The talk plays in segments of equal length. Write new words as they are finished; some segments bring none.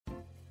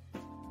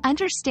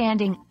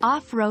Understanding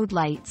Off-Road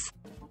Lights,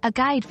 a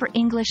guide for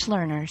English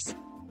learners.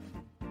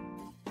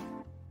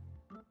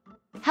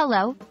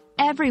 Hello,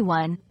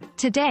 everyone.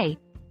 Today,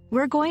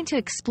 we're going to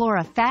explore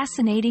a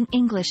fascinating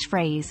English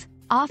phrase,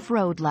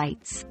 off-road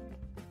lights.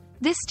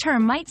 This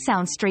term might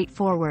sound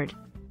straightforward,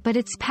 but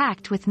it's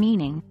packed with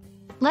meaning.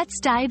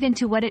 Let's dive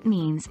into what it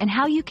means and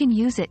how you can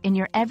use it in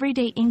your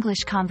everyday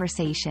English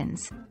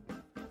conversations.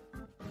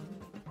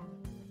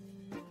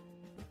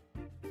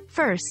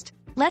 First,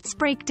 let's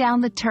break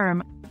down the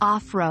term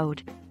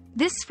off-road.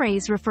 This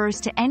phrase refers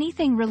to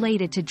anything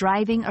related to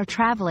driving or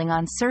traveling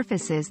on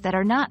surfaces that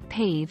are not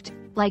paved,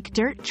 like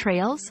dirt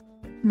trails,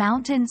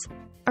 mountains,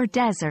 or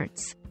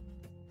deserts.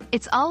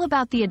 It's all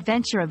about the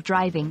adventure of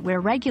driving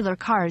where regular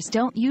cars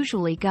don't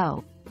usually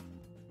go.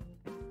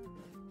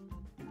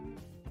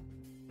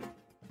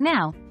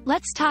 Now,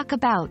 let's talk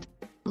about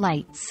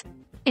lights.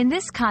 In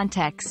this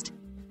context,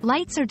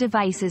 lights are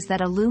devices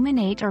that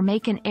illuminate or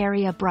make an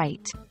area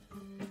bright.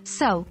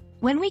 So,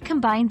 when we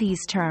combine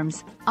these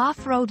terms,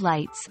 off-road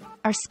lights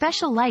are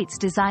special lights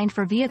designed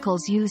for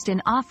vehicles used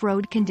in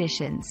off-road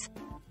conditions.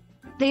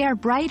 They are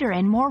brighter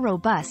and more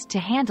robust to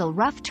handle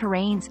rough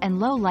terrains and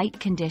low light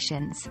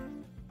conditions.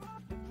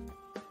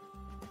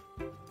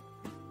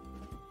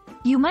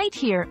 You might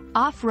hear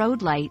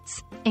off-road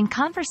lights in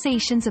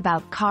conversations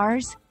about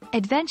cars,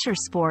 adventure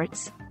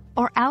sports,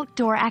 or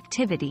outdoor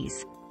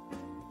activities.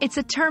 It's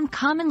a term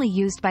commonly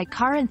used by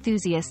car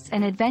enthusiasts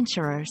and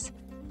adventurers.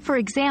 For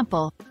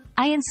example,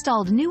 I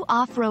installed new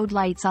off-road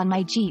lights on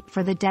my Jeep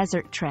for the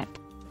desert trip.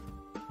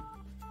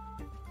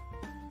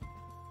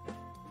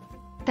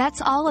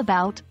 That's all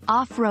about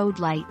off-road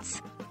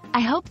lights. I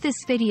hope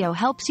this video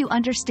helps you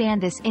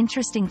understand this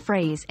interesting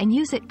phrase and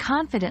use it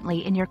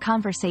confidently in your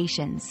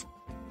conversations.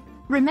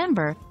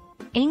 Remember,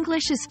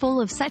 English is full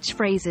of such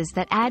phrases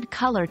that add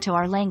color to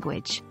our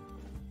language.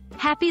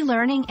 Happy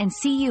learning and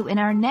see you in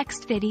our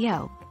next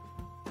video.